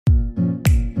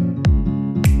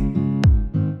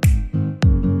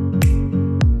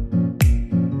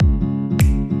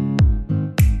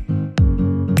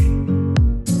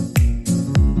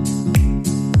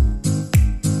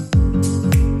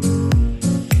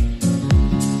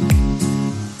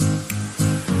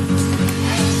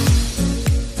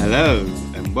Hello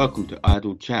and welcome to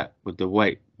Idle Chat with the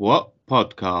Wait What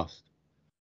podcast.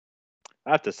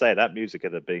 I have to say that music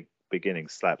at the beginning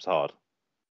slaps hard.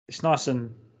 It's nice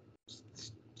and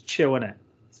chill, isn't it?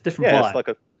 It's a different Yeah, vibe. it's like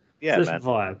a It's a different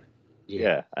vibe.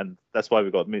 Yeah, and that's why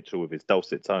we've got Mitchell with his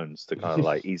dulcet tones to kind of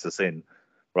like ease us in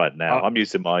right now. I'm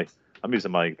using my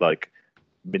like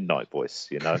midnight voice,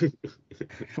 you know.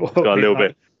 What, Got a little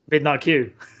bit. Midnight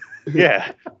Q.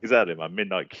 Yeah, exactly. My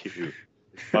midnight cue.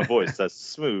 My voice that's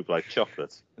smooth like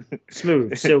chocolate.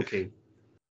 Smooth, silky.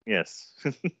 Yes.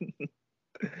 And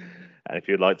if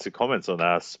you'd like to comment on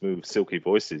our smooth, silky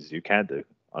voices, you can do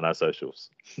on our socials.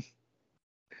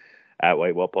 At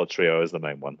Wait What Pod Trio is the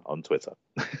main one on Twitter.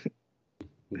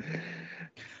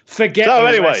 Forget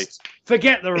the rest.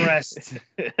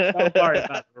 Don't worry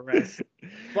about the rest.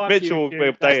 Mitchell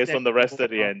will update us on the rest at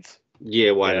the end.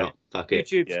 Yeah, why not? Fuck it.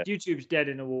 YouTube's dead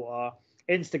in the water.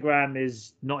 Instagram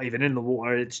is not even in the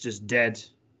water. It's just dead.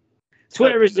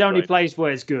 Twitter is the only place where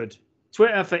it's good.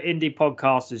 Twitter for indie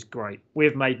podcasts is great.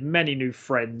 We've made many new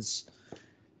friends,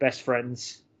 best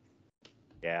friends.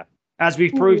 Yeah. As we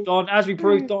proved on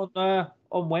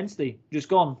Wednesday, just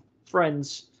gone.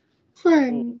 Friends.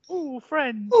 Friends. Ooh,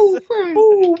 friends. Oh, friends.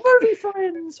 Ooh, movie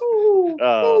friends.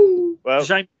 Ooh. Well,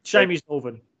 shame he's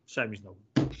Northern.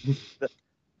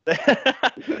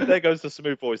 There goes the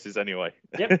smooth voices anyway.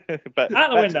 Yep. But out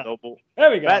the back window. to normal.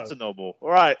 There we go. Back to normal. All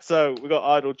right, so we got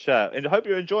Idle Chat, and I hope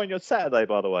you're enjoying your Saturday,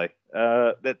 by the way.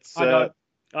 I don't.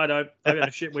 I've had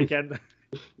a shit weekend.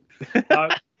 No,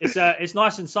 it's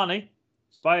nice and sunny.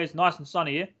 But it's nice and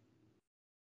sunny here.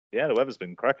 Yeah, the weather's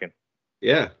been cracking.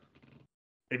 Yeah.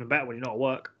 Even better when you're not at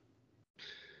work.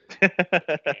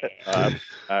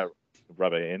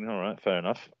 Rub it in. All right, fair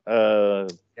enough.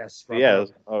 Yes. Yeah.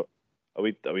 Are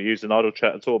we using Idle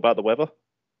Chat to talk about the weather?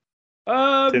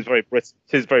 Seems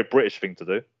very British thing to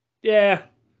do. Yeah.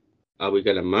 Are we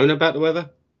going to moan about the weather?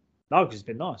 No, because it's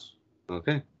been nice.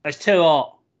 Okay. It's too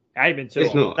hot. It ain't been too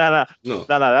hot.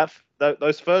 No.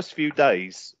 Those first few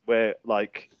days where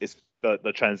like it's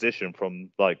the transition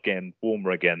from like getting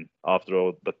warmer again after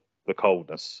all the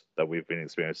coldness that we've been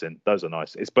experiencing. Those are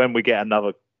nice. It's when we get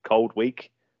another cold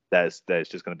week there's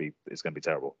just going to be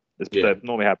terrible. That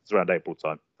normally happens around April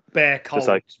time. Bare colds,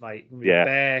 mate. Yeah.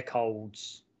 Bare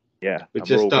colds. Yeah. We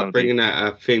just start bringing out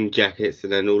our thin jackets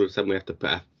and then all of a sudden we have to put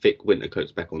our thick winter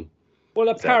coats back on. Well,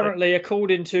 apparently,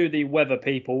 according to the weather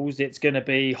peoples, it's going to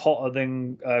be hotter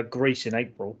than Greece in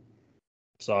April.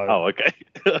 So. Oh, okay.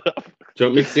 Do you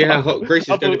want me to see how hot Greece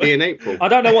is going to be in April? I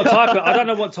don't know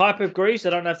what type of Greece.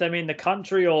 I don't know if they mean the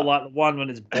country or like the one when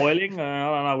it's boiling. I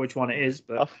don't know which one it is,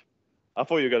 but. I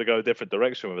thought you were going to go a different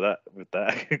direction with that.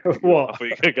 What? I thought you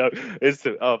were going to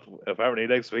go. Apparently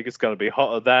next week it's going to be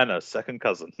hotter than a second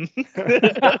cousin.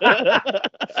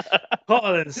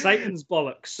 Hotter than Satan's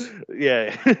bollocks.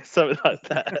 Yeah, something like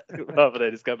that. Rather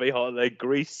than it's going to be hotter than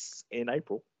Greece in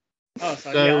April. Oh,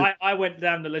 so yeah, I went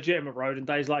down the legitimate road and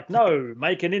Dave's like, no,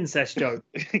 make an incest joke.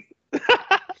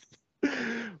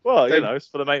 Well, it's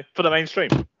for the mainstream.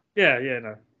 Yeah,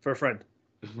 no, for a friend.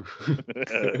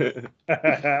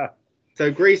 So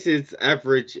Greece's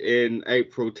average in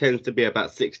April tends to be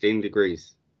about 16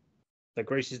 degrees. So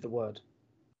Greece is the word.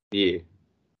 Yeah.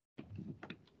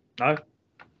 No?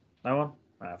 No one?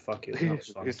 Ah, fuck you.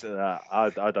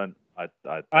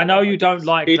 I know you don't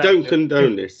like. He don't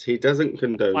condone this. He doesn't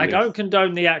condone. I don't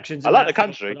condone the actions. I like the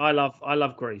country. I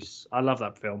love Greece. I love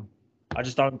that film. I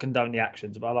just don't condone the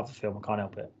actions, but I love the film. I can't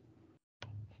help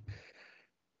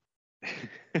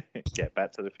it. Get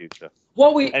Back to the Future.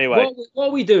 What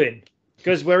are we doing?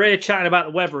 Because we're here chatting about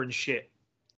the weather and shit.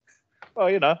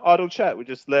 Well, idle chat. We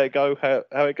just let it go how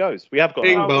it goes. We have got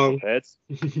Bing bong. Heads.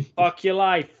 Fuck your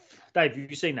life, Dave.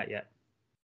 Have you seen that yet?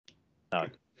 No.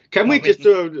 Can we just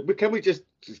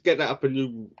get that up and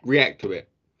you react to it?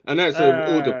 I know it's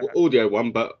an audio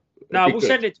one, but no, we'll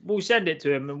send it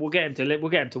to him and we'll get him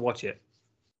to watch it.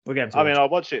 I'll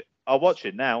watch it. I'll watch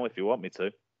it now if you want me to.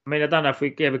 I mean, I don't know if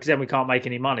because then we can't make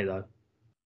any money though.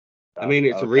 I mean,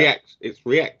 it's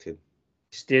reacting.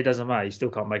 Still doesn't matter. You still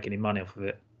can't make any money off of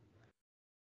it.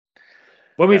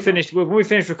 When we finish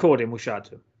recording, we'll shout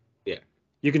to him. Yeah.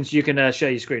 You can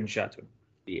share your screen and shout to him.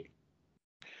 Yeah.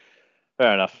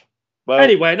 Fair enough. Well,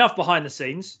 anyway, enough behind the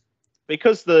scenes.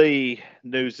 Because the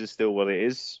news is still what it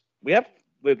is,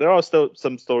 there are still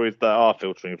some stories that are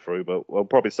filtering through, but we'll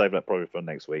probably save that for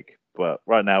next week. But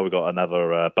right now we've got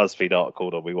another BuzzFeed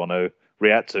article that we want to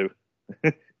react to.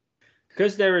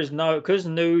 Because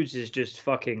news is just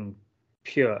fucking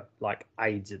pure like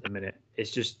AIDS at the minute. It's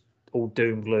just all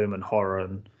doom, gloom, and horror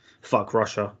and fuck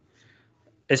Russia.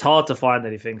 It's hard to find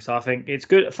anything, so I think it's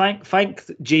good. Thank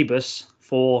Jeebus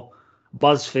for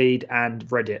BuzzFeed and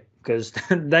Reddit, because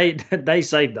they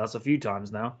saved us a few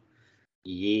times now.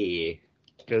 Yeah.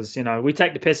 Because, you know, we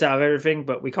take the piss out of everything,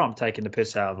 but we can't be taking the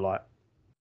piss out of, like,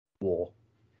 war.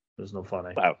 It's not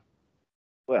funny.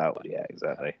 Well, yeah,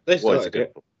 exactly. They What is started it good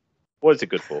it. for? What is it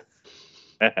good for?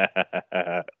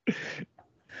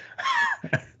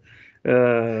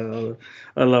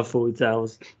 I love 40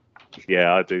 Towers.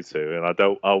 Yeah, I do too, and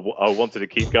I wanted to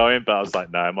keep going, but I was like,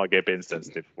 no, I might get a bit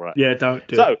insensitive. Right. Yeah, don't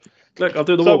do So, it. Look, I'll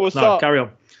do the so walk. we'll No, start. carry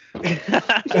on.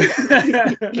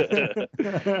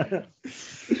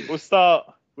 We'll start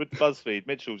with BuzzFeed.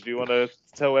 Mitchell, do you want to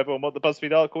tell everyone what the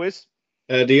BuzzFeed article is?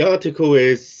 The article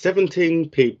is 17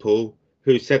 people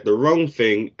who said the wrong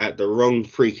thing at the wrong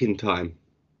freaking time.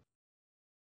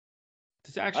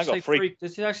 Does it actually say freak?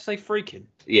 Does it actually say freaking?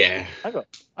 Yeah. I got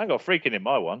freaking in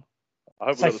my one. I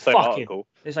hope we It's got the same fucking. article.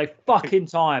 It's a fucking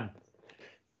time.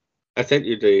 I sent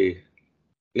you the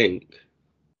link.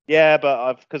 Yeah,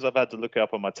 but because I've had to look it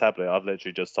up on my tablet, I've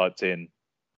literally just typed in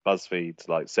BuzzFeed,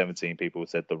 like 17 people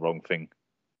said the wrong thing.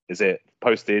 Is it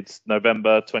posted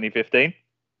November 2015?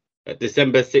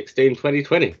 December 16,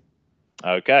 2020.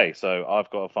 Okay, so I've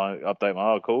got to update my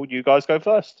article. You guys go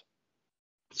first.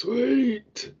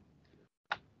 Sweet.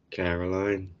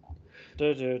 Caroline.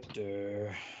 Good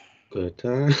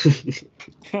time. So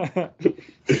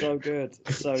good.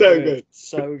 So So good.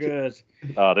 So good.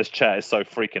 Oh, this chat is so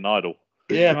freaking idle.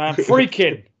 Yeah, man.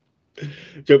 Freaking. Do you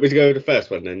want me to go with the first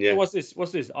one then? Yeah. What's this?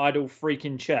 Idle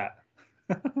freaking chat.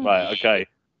 Right, okay.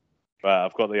 Right,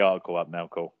 I've got the article up now.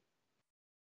 Cool.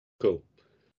 Cool.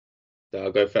 So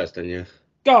I'll go first then, yeah.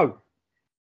 Go.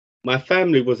 My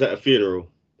family was at a funeral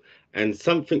and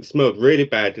something smelled really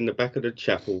bad in the back of the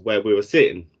chapel where we were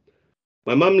sitting.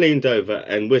 My mum leaned over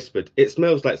and whispered, "It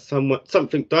smells like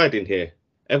something died in here."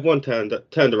 Everyone turned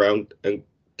around and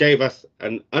gave us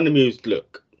an unamused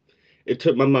look. It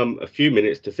took my mum a few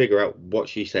minutes to figure out what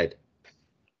she said.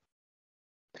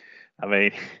 I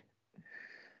mean,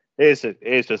 it's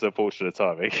just unfortunate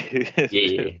timing.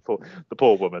 Yeah. The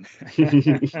poor woman.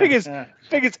 Thing is,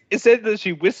 it said that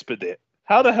she whispered it.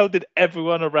 How the hell did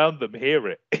everyone around them hear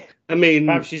it? I mean,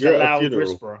 Perhaps she's you're a at loud funeral.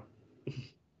 whisperer.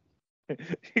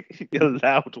 A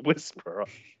loud whisperer.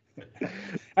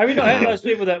 Have you not heard those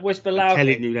people that whisper loudly?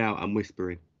 Telling you now, I'm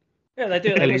whispering. Yeah, they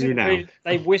do. telling you now.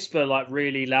 They whisper like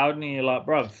really loud, and you're like,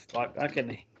 bruv, like I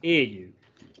can hear you.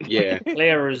 Yeah.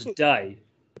 Clear as day.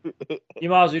 You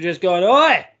might as well just go,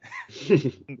 oi!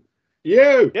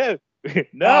 You. Yeah.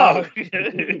 No.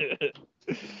 The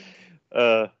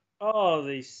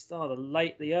early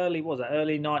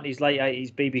 90s, late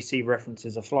 80s BBC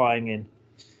references are flying in.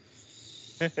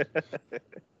 We're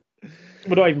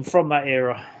not even from that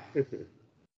era.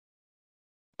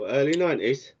 Early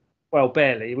 90s. Well,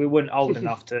 barely. We weren't old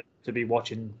enough to be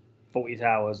watching 40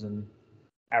 Towers and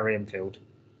Harry Enfield.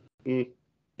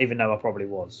 Even though I probably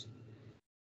was.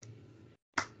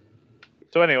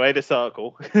 So anyway, this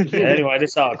article. I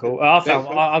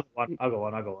got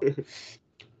one.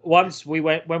 Once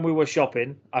when we were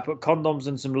shopping, I put condoms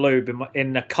and some lube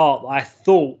in the cart that I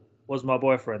thought was my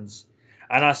boyfriend's.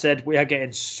 And I said, "We are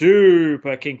getting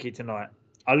super kinky tonight."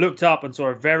 I looked up and saw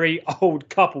a very old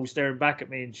couple staring back at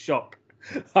me in shock.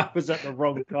 I was at the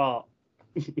wrong cart.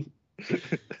 Then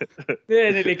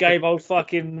it gave old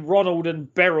fucking Ronald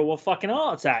and Beryl a fucking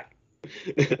heart attack.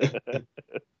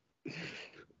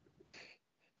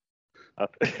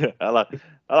 I like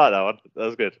that one. That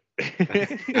was good.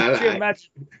 Can you imagine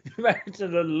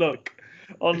the look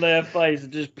on their face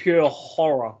of just pure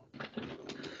horror.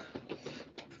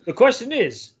 The question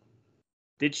is,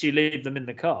 did she leave them in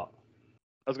the cart?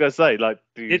 I was going to say, like,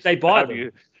 did they buy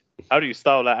them? How do you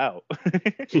style that out?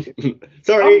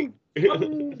 Sorry.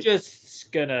 I'm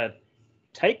just gonna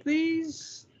take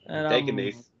these. And Taking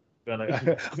these.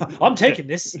 I'm taking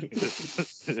this.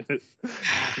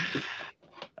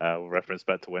 Reference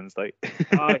back to Wednesday.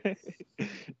 I think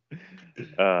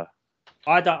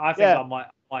I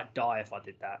might die if I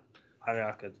did that. I think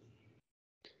I could.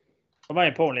 But more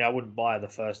importantly, I wouldn't buy the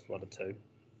first one or two.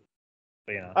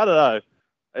 But, you know. I don't know.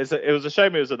 It was a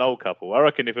shame it was an old couple. I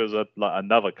reckon if it was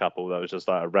another couple that was just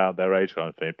like around their age kind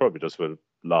of thing, probably just would have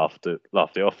laughed it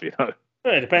off, you know.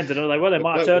 Well, it depends on who they were. They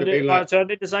might have turned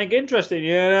into something interesting.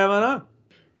 You never know.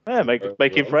 Yeah,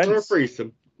 making friends. For a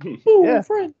threesome. Ooh, Yeah.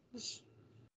 friends.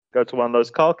 Go to one of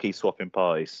those car key swapping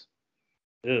parties.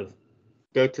 Ugh.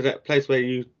 Go to that place where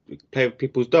you play with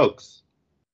people's dogs.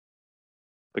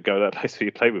 But go to that place where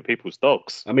you play with people's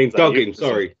dogs. I mean, Is that dogging, you?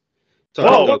 sorry.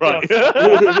 Oh, dogging.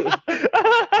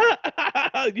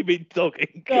 right. You mean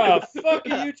dogging? The fuck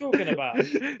are you talking about?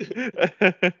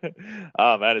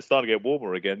 Ah, man, it's starting to get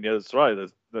warmer again. Yeah, that's right.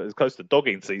 It's close to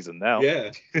dogging season now.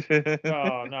 Yeah.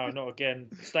 Oh no, not again.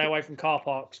 Stay away from car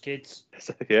parks, kids.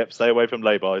 Yep, stay away from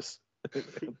lay-bys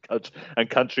and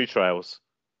country trails.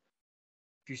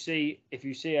 If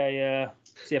you see a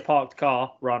parked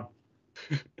car, run.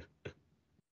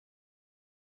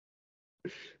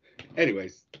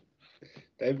 Anyways,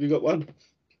 Dave, you got one?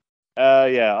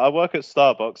 Yeah, I work at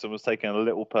Starbucks and was taking a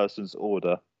little person's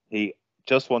order. He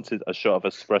just wanted a shot of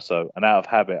espresso, and out of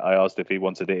habit, I asked if he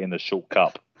wanted it in a short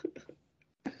cup.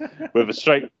 With a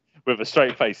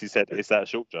straight face, he said, "Is that a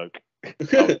short joke?"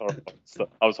 I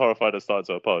was horrified. I started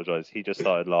to apologise. He just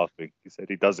started laughing. He said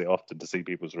he does it often to see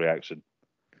people's reaction.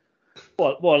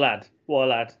 What a lad! What a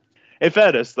lad! In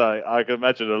fairness, though, I can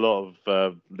imagine a lot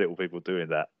of little people doing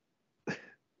that.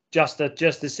 Just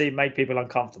to make people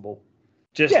uncomfortable.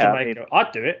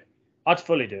 I'd do it. I'd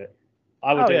fully do it.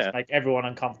 I would do it to make everyone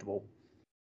uncomfortable.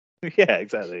 Yeah,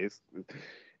 exactly.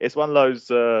 It's one of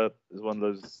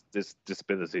those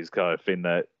disabilities kind of thing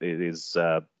that it is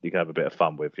you can have a bit of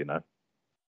fun with, you know.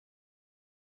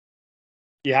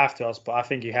 You have to, but I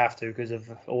think you have to because of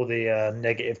all the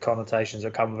negative connotations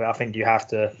that come with it. I think you have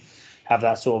to have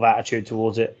that sort of attitude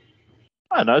towards it.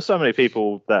 I know so many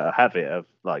people that have it have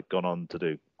like gone on to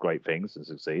do great things and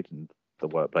succeed in the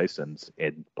workplace and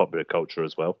in popular culture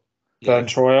as well. Vern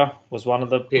Troyer was one of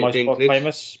the most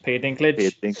famous. Peter Dinklage.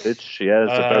 Yeah,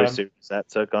 it's a very serious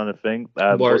actor kind of thing.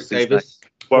 Warwick Davis.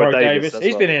 Warwick Davis.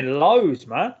 He's been in loads,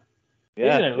 man.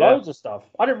 Yeah, he's been in loads of stuff.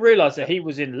 I didn't realise that he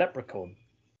was in Leprechaun.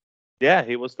 Yeah,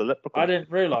 he was the Leprechaun. I didn't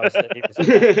realise that he was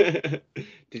in Leprechaun.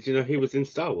 Did you know he was in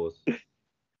Star Wars?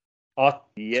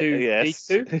 Yes.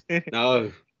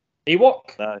 No.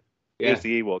 Ewok? No. Yeah. He was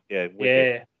the Ewok, yeah.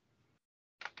 Yeah.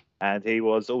 And he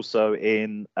was also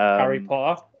in Harry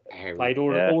Potter. Played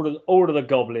all of the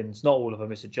goblins. Not all of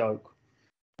them. It's a joke.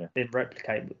 Yeah. Didn't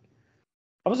replicate.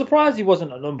 I was surprised he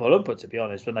wasn't an Oompa Loompa, to be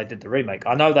honest, when they did the remake.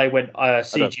 I know they went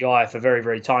CGI for very,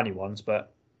 very tiny ones,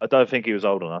 but I don't think he was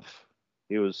old enough.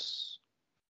 He was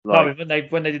like... No,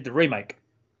 when they did the remake.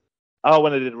 Oh,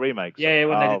 when they did the remake. Yeah,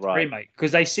 when they did the remake.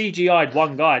 Because they CGI'd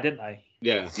one guy, didn't they?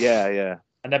 Yeah. Yeah.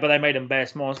 But they made him bare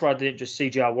small. That's why they didn't just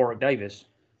CGI Warwick Davis.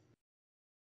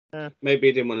 Maybe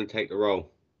he didn't want to take the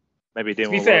role. Maybe he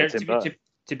didn't want to be fair,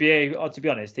 to be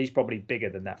honest, he's probably bigger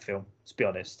than that film. Let's be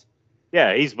honest.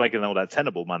 Yeah, he's making all that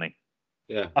Tenable money.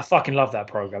 Yeah. I fucking love that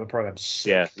program. The program's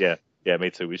sick. Yeah,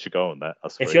 me too. We should go on that.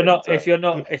 If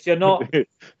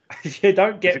you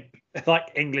don't get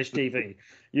like English TV,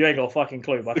 you ain't got a fucking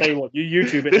clue. But I tell you what, you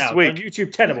YouTube it now. On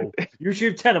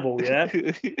YouTube Tenable, yeah.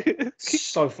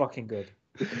 So fucking good.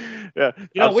 Yeah.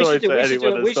 You know, we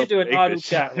should do an idle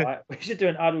chat, right? We should do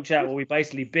an idle chat where we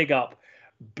basically big up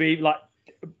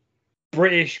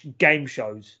British game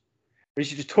shows. We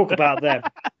should just talk about them.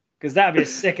 Because that'd be a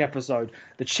sick episode.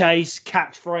 The Chase,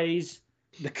 Catchphrase,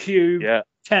 The Cube,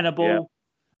 Tenable,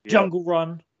 Jungle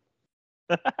Run.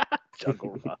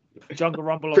 Jungle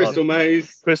Rumble. Crystal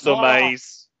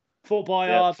Maze. Fort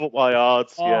Boyard. Fort Boyard.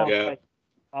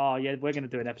 Oh, yeah, we're going to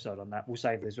do an episode on that. We'll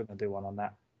save this. We're going to do one on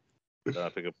that. I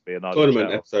think it'll be an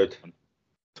tournament episode.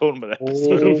 Tournament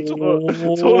episode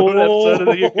of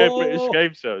the UK British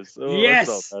game shows.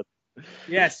 Yes.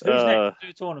 Yes. Who's next to do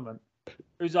a tournament?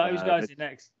 Who's guys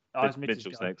next? It's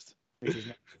Mitchell's next.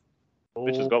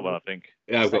 Mitchell's got one, I think.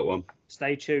 Yeah, I've got one.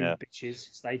 Stay tuned,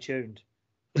 bitches. Stay tuned.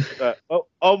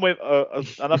 On with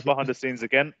enough behind the scenes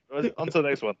again. On to the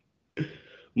next one.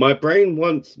 My brain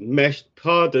once meshed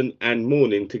pardon and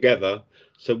mourning together,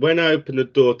 so when I opened the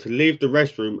door to leave the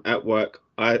restroom at work,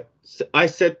 I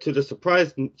said to the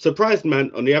surprised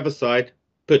man on the other side,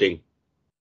 pudding.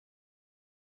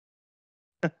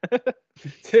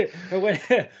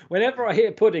 Whenever I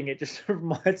hear pudding, it just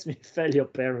reminds me of Fairly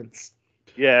Odd Parents.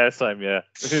 Yeah, same, yeah.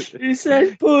 He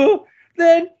said poo,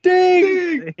 then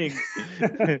ding.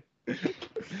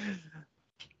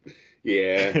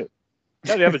 Yeah.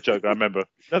 That's the other joke I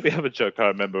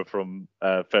remember from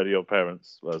Fairly Odd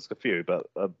Parents. Well, there's a few, but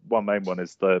one main one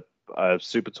is the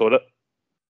super toilet.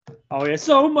 Oh yeah,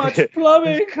 so much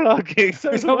plumbing, clogging,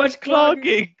 so much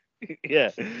clogging.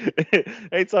 Yeah.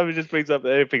 Anytime he just brings up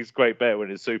that everything's great better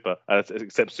when it's super,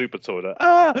 except super toilet.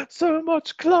 So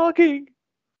much clogging.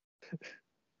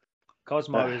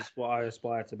 Cosmo is what I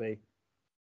aspire to be.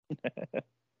 I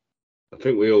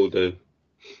think we all do.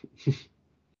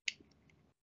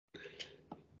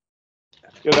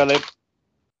 You're gonna live.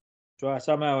 Right,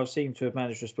 somehow I seem to have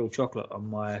managed to spill chocolate on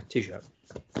my t-shirt.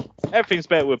 Everything's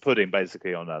better with pudding,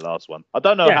 basically, on that last one. I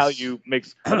don't know how you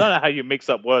mix. I don't know how you mix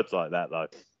up words like that, though.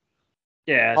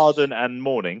 Yeah. Pardon and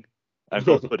mourning, and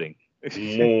got pudding.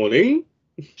 Morning.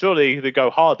 Surely they go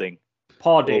Harding.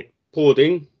 Parding.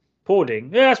 Pudding.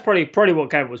 Pudding. Yeah, that's probably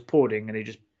what came was pudding, and he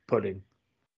just pudding.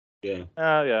 Yeah.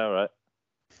 Oh yeah, all right.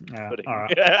 Yeah, Pudding. all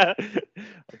right. Yeah.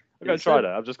 I'm gonna try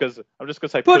that. I'm just gonna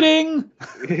say Pudding.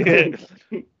 pudding.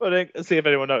 Pudding. And see if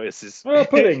anyone notices. Oh,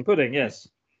 pudding. Yes.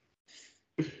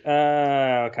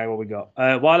 Okay, what we got?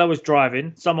 While I was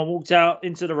driving, someone walked out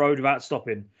into the road without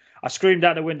stopping. I screamed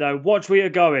out the window, "Watch where you're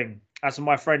going!" As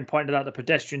my friend pointed out, the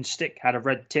pedestrian stick had a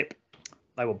red tip.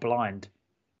 They were blind.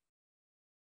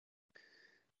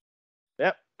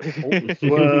 Yep.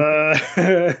 Word.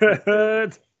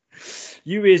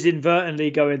 You is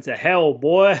inadvertently going to hell,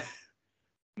 boy.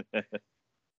 You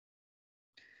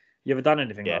ever done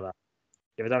anything like that?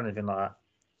 You ever done anything like that?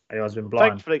 Have you always been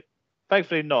blind?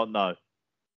 Thankfully not. No.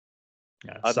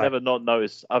 Yeah, I've never not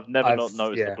noticed a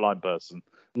yeah. blind person.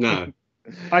 No.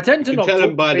 I tend to You not tell talk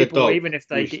them by to the people, dog, even if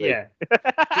they usually. yeah.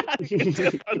 By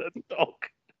the dog.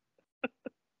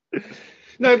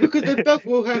 No, because the dog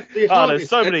will have the Oh,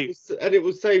 hardest, there's so many. and it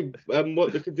will say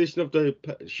what the condition of the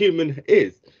human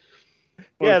is.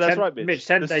 Yeah, that's right, Mitch.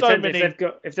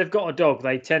 If they've got a dog,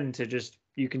 they tend to just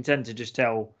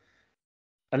tell,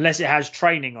 unless it has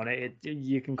training on it,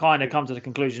 you can kind of come to the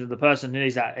conclusion that the person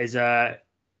is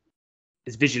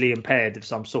visually impaired of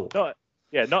some sort.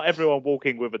 Not everyone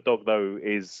walking with a dog though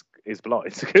is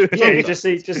blind. Yeah, you just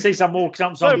see some walk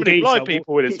some so many geezer blind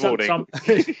people in this some morning.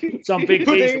 some big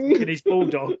geezer Pudding. walking his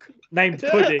bulldog named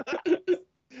Pudding.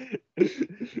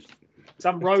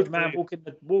 Some roadman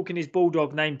walking his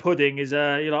bulldog named Pudding is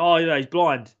he's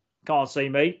blind, can't see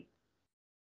me.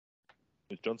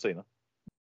 It's John Cena.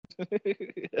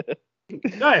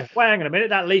 No, wait, hang on a minute,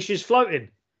 that leash is floating.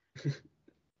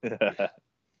 Do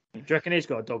you reckon he's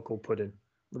got a dog called Pudding?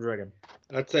 What do you reckon?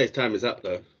 I'd say his time is up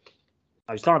though.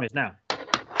 Oh, his time is now.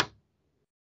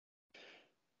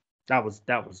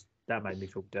 That made me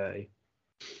feel dirty.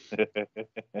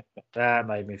 That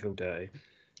made me feel dirty.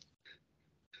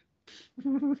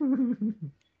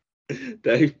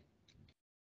 Dave.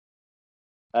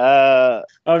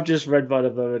 I've just read by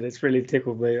the moment. It's really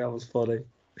tickled me. That was funny.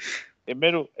 In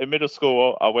middle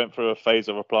school, I went through a phase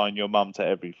of replying "your mum" to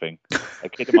everything. A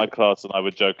kid in my class and I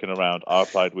were joking around. I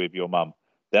replied with "your mum."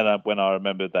 Then, when I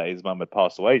remembered that his mum had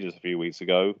passed away just a few weeks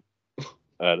ago,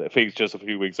 I think just a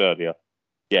few weeks earlier.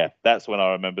 Yeah, that's when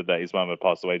I remembered that his mum had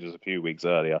passed away just a few weeks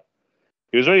earlier.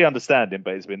 He was really understanding,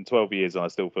 but it's been 12 years and I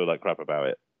still feel like crap about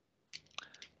it.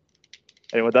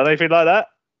 Anyone done anything like that?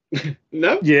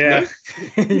 No. Yeah.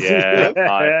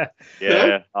 No.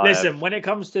 Yeah. Listen, when it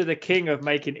comes to the king of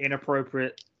making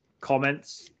inappropriate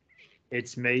comments,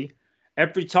 it's me.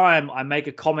 Every time I make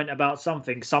a comment about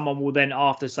something, someone will then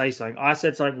after say something. I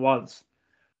said something once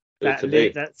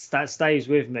that stays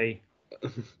with me.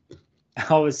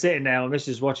 I was sitting there and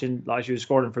Mrs. watching, like she was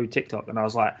scrolling through TikTok, and I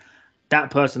was like,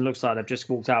 that person looks like they've just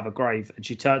walked out of a grave. And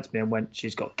she turned to me and went,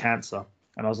 "She's got cancer."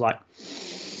 And I was like,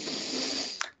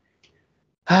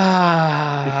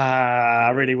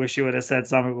 I really wish you would have said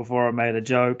something before I made a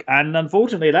joke. And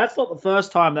unfortunately, that's not the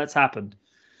first time that's happened.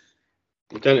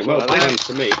 You've done it multiple times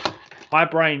to me. My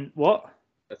brain, what?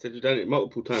 I said you've done it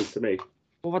multiple times to me.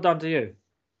 What have I done to you?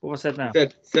 What have I said now?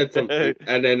 Said something,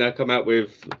 and then I come out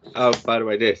with, "Oh, by the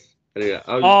way, this." And you're like,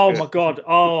 oh my god!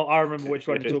 Oh, I remember which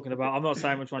one you're talking about. I'm not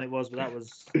saying which one it was, but that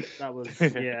was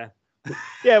yeah.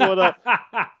 Yeah, well,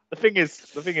 the thing is,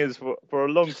 for a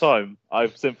long time,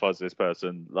 I've sympathised with this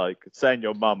person, like saying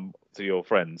 "your mum" to your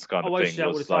friends, kind of thing.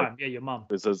 All the time. Yeah, your mum.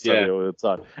 All the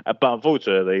time. But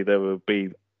unfortunately, there will be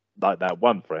like that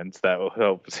one friend that will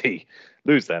obviously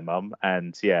lose their mum,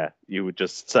 and you would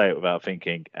just say it without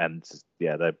thinking, and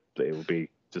it would be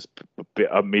just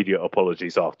immediate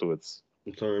apologies afterwards.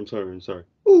 I'm sorry.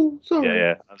 Oh, sorry.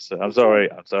 Yeah. I'm sorry.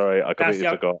 I completely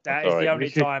forgot. That is the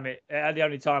only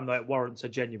time that it warrants a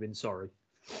genuine sorry.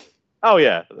 Oh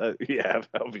yeah,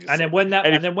 obviously. And then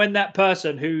when that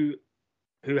person who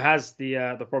has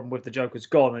the problem with the joke is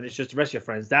gone, and it's just the rest of your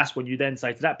friends, that's when you then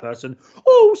say to that person,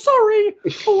 "Oh, sorry.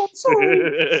 Oh, I'm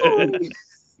sorry."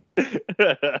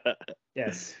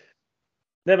 Yes.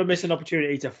 Never miss an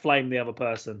opportunity to flame the other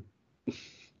person.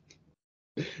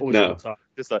 Always No. time.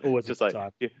 Just like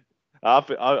time.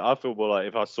 I feel more like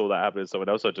if I saw that happen to someone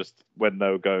else, I just when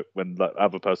the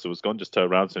other person was gone, just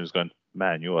turn around to him and just going,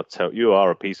 "Man, you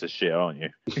are a piece of shit, aren't you?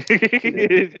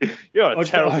 You're a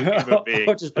terrible human being.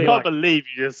 I can't believe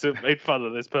you just made fun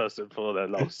of this person for their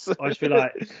loss." I just be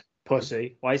like,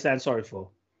 "Pussy, why are you saying sorry for?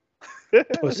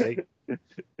 Pussy,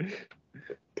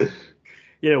 you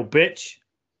little bitch.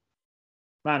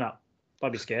 Man up.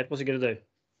 Don't be scared. What's he gonna do?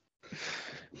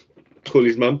 Call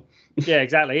his mum. Yeah,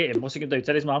 exactly. Hit him. What's he gonna do?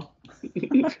 Tell his mum."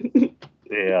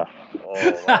 Yeah.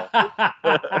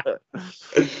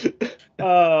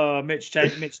 Oh, Mitch,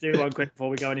 do one quick before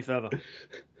we go any further.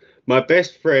 My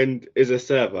best friend is a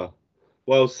server.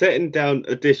 While setting down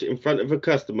a dish in front of a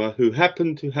customer who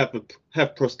happened to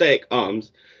have prosthetic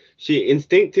arms, she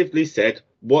instinctively said,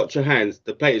 "Watch your hands.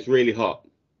 The plate is really hot."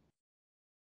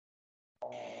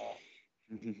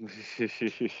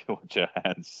 Watch your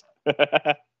hands.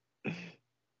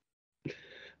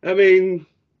 I mean,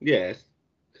 yes.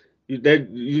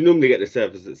 You normally get the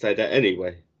servers that say that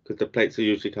anyway, because the plates will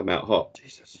usually come out hot.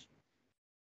 Jesus.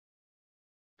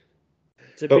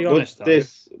 To But be honest,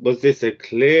 was this a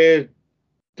clear?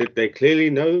 Did they clearly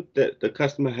know that the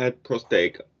customer had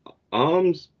prosthetic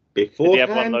arms beforehand? Did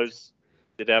he have one of those?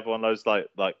 Did he have one of those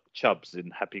like Chubbs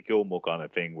in Happy Gilmore kind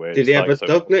of thing? Where Did he have like, a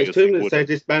dog next to him that wooden? said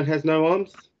this man has no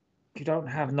arms? you don't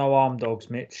have no arm dogs,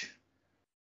 Mitch.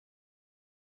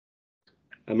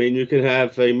 I mean, you can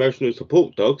have emotional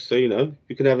support dogs, so you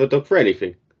can have a dog for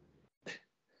anything.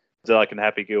 So like in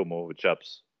Happy Gilmore with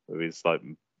Chubbs, with his like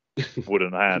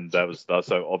wooden hand that was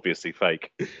so obviously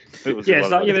fake. Yeah,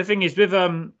 the thing is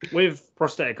with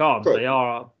prosthetic arms, they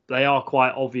are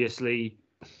quite obviously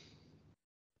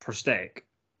prosthetic.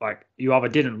 Like you either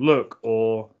didn't look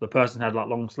or the person had like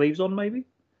long sleeves on, maybe.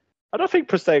 I don't think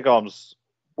prosthetic arms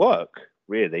work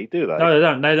really, do they? No, they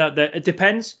don't. They don't. It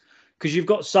depends because you've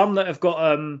got some that have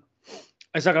got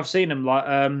it's like I've seen them like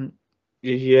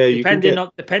yeah,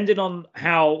 depending on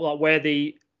how like where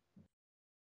the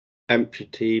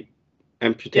amputee.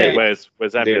 Yeah, where's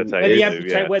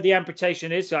amputated? Where the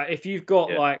amputation is. Like if you've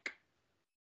got like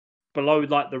below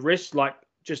like the wrist, like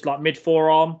just like mid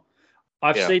forearm.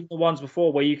 I've seen the ones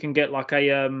before where you can get like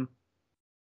a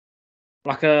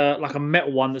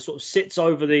metal one that sort of sits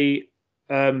over the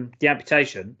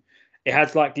amputation. It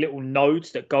has like little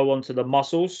nodes that go onto the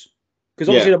muscles because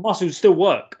obviously the muscles still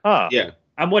work. Yeah.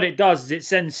 And what it does is it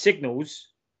sends signals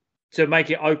to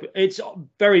make it open. It's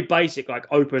very basic, like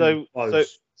open,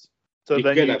 close. So you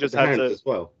then you just had to as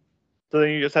well. So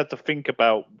then you just had to think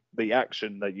about the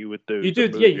action that you would do. You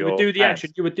would do the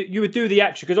action. You would do the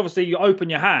action because obviously you open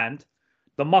your hand,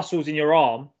 the muscles in your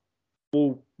arm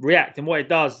will react, and what it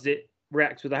does is it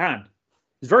reacts with the hand.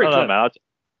 It's very clever. Man.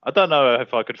 I don't know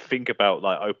if I could think about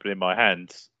like opening my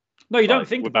hands. No, you don't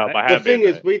think about my hand. The thing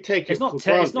is, we take it. It's not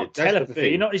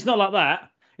telepathy. It's not like that.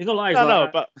 It's not like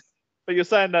but you're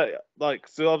saying that like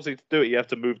so obviously to do it you have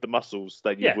to move the muscles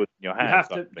that you would in your hand. You have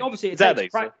to. Obviously, it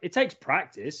takes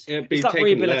practice. It's like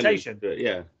rehabilitation.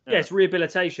 Yeah, it's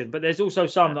rehabilitation. But there's also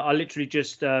some that are literally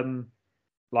just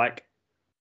like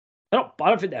I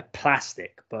don't think they're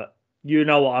plastic, but you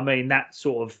know what I mean. That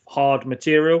sort of hard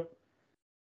material.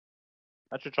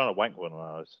 Actually, trying to wank one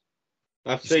of those.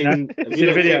 I've seen.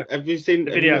 Have you seen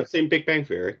Big Bang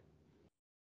Theory?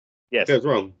 Yes. It goes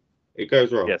wrong.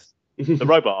 Yes. The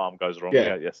robot arm goes wrong.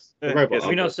 Yes. Have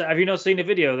you not seen the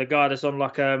video of the guy that's on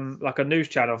like a news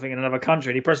channel, I think in another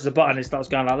country, and he presses a button and it starts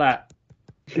going like that?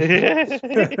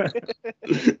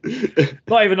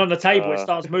 Not even on the table, it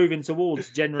starts moving towards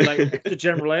the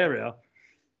general area.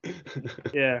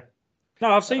 Yeah.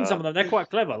 No, I've seen some of them. They're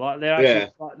quite clever. Like they're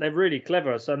actually they're really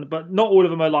clever. So, but not all of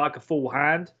them are like a full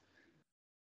hand.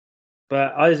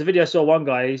 But there's a video I saw one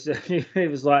guy. He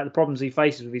was like the problems he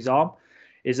faces with his arm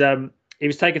is he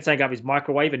was taking something out of his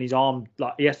microwave and his arm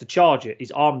like he has to charge it.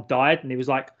 His arm died and he was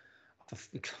like, for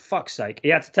fuck's sake, he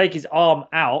had to take his arm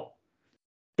out,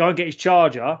 go and get his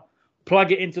charger,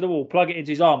 plug it into the wall, plug it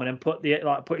into his arm, and then put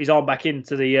his arm back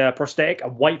into the prosthetic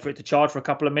and wait for it to charge for a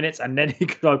couple of minutes, and then he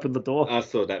could open the door. I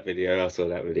saw that video.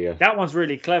 That one's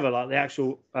really clever. Like the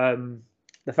actual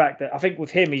the fact that I think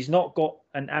with him he's not got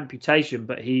an amputation,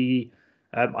 but he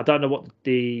I don't know what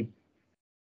the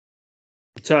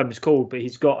term is called, but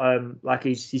he's got like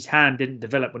his hand didn't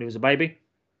develop when he was a baby.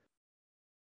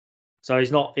 So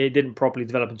it didn't properly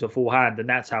develop into a full hand, and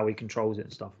that's how he controls it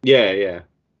and stuff. Yeah.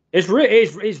 It's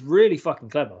really fucking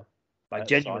clever. Like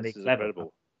genuinely clever.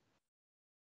 Incredible.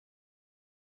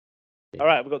 All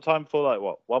right, we've got time for like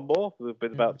what? One more? We've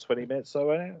been about 20 minutes so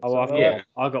right now.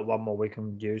 I've got one more we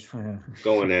can use.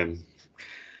 Go on, Em.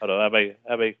 Hold on, we'll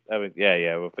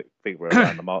think we're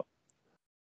around the mark.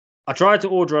 I tried to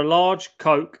order a large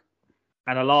Coke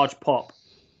and a large pop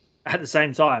at the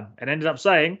same time and ended up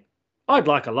saying, I'd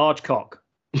like a large cock.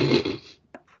 I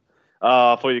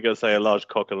thought you were going to say a large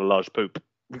cock and a large poop.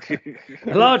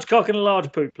 A large cock and a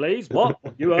large poop, please. What?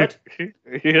 You heard? You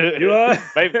heard?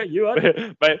 You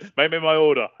heard? Make me my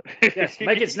order. Yes,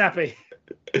 make it snappy.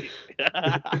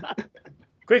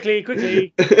 Quickly.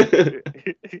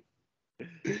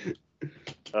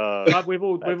 We've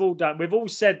all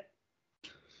said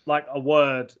like a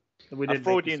word that we didn't. A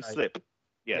Freudian slip.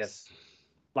 Yes.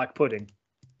 Like pudding.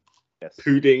 Yes.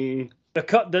 Pudding.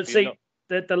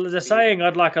 The saying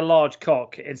 "I'd like a large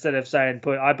cock" instead of saying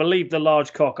I believe the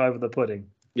large cock over the pudding.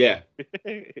 Yeah.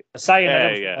 A saying I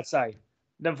never Yeah. thought I'd say.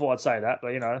 Never thought I'd say that,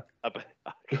 but I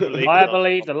I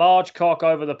believe the large cock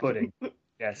over the pudding.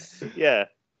 Yes. Yeah.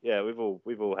 We've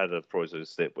all had a poison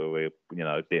slip where we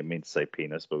didn't mean to say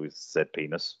penis, but we said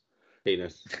penis.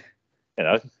 Penis.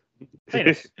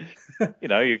 Penis.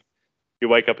 You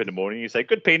wake up in the morning, you say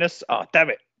good penis. Oh, damn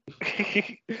it.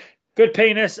 Good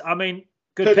penis. I mean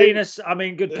good Pudding. penis. I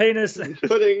mean good penis.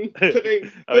 Pudding.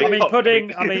 I mean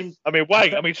pudding. I mean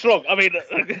wang. I mean strong. I mean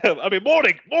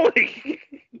morning.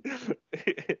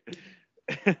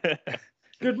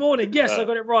 Good morning. Yes, I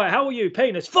got it right. How are you?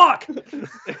 Penis. Fuck.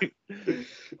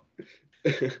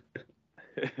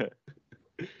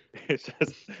 It's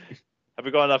just, have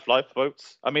we got enough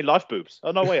lifeboats? I mean lifeboobs.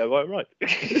 Oh no, wait, I got it right.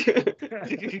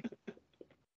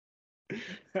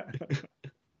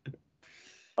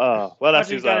 Well,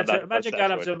 that's imagine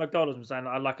going up to a McDonald's and saying,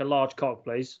 "I'd like a large cock,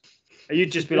 please." And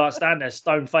you'd just be like, stand there,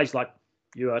 stone faced, like,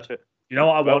 "You heard? You know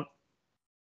what I want?"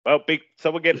 Well,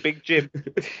 someone get Big Jim.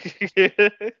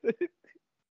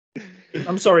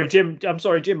 I'm sorry,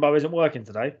 Jimbo isn't working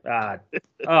today.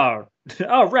 Oh,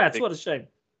 rats! What a shame.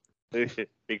 Big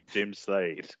Jim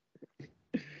Slade.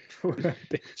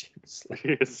 Big Jim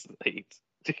Slade.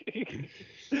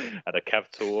 At a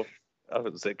capital. I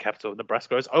wouldn't say capital of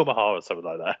Nebraska. It's Omaha or something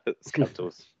like that. It's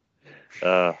capitals.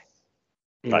 Right.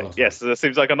 Yes, that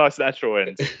seems like a nice natural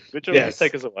end. Good job. Yes.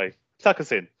 Take us away. Tuck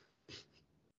us in.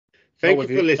 Thank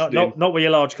you for listening. Not with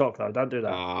your large cock, though. Don't do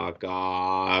that. Oh,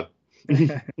 God.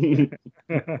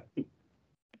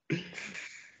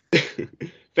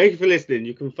 Thank you for listening.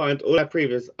 You can find all our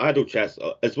previous Idle Chats,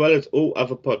 as well as all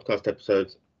other podcast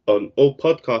episodes, on all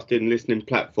podcasting listening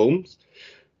platforms.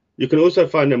 You can also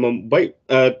find them on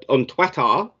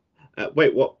Twitter at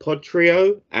Wait What Pod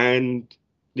Trio, and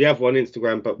the other one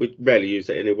Instagram, but we rarely use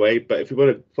it anyway. But if you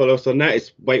want to follow us on that,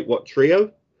 it's Wait What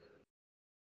Trio.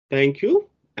 Thank you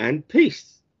and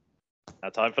peace. Now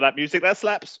time for that music that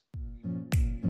slaps.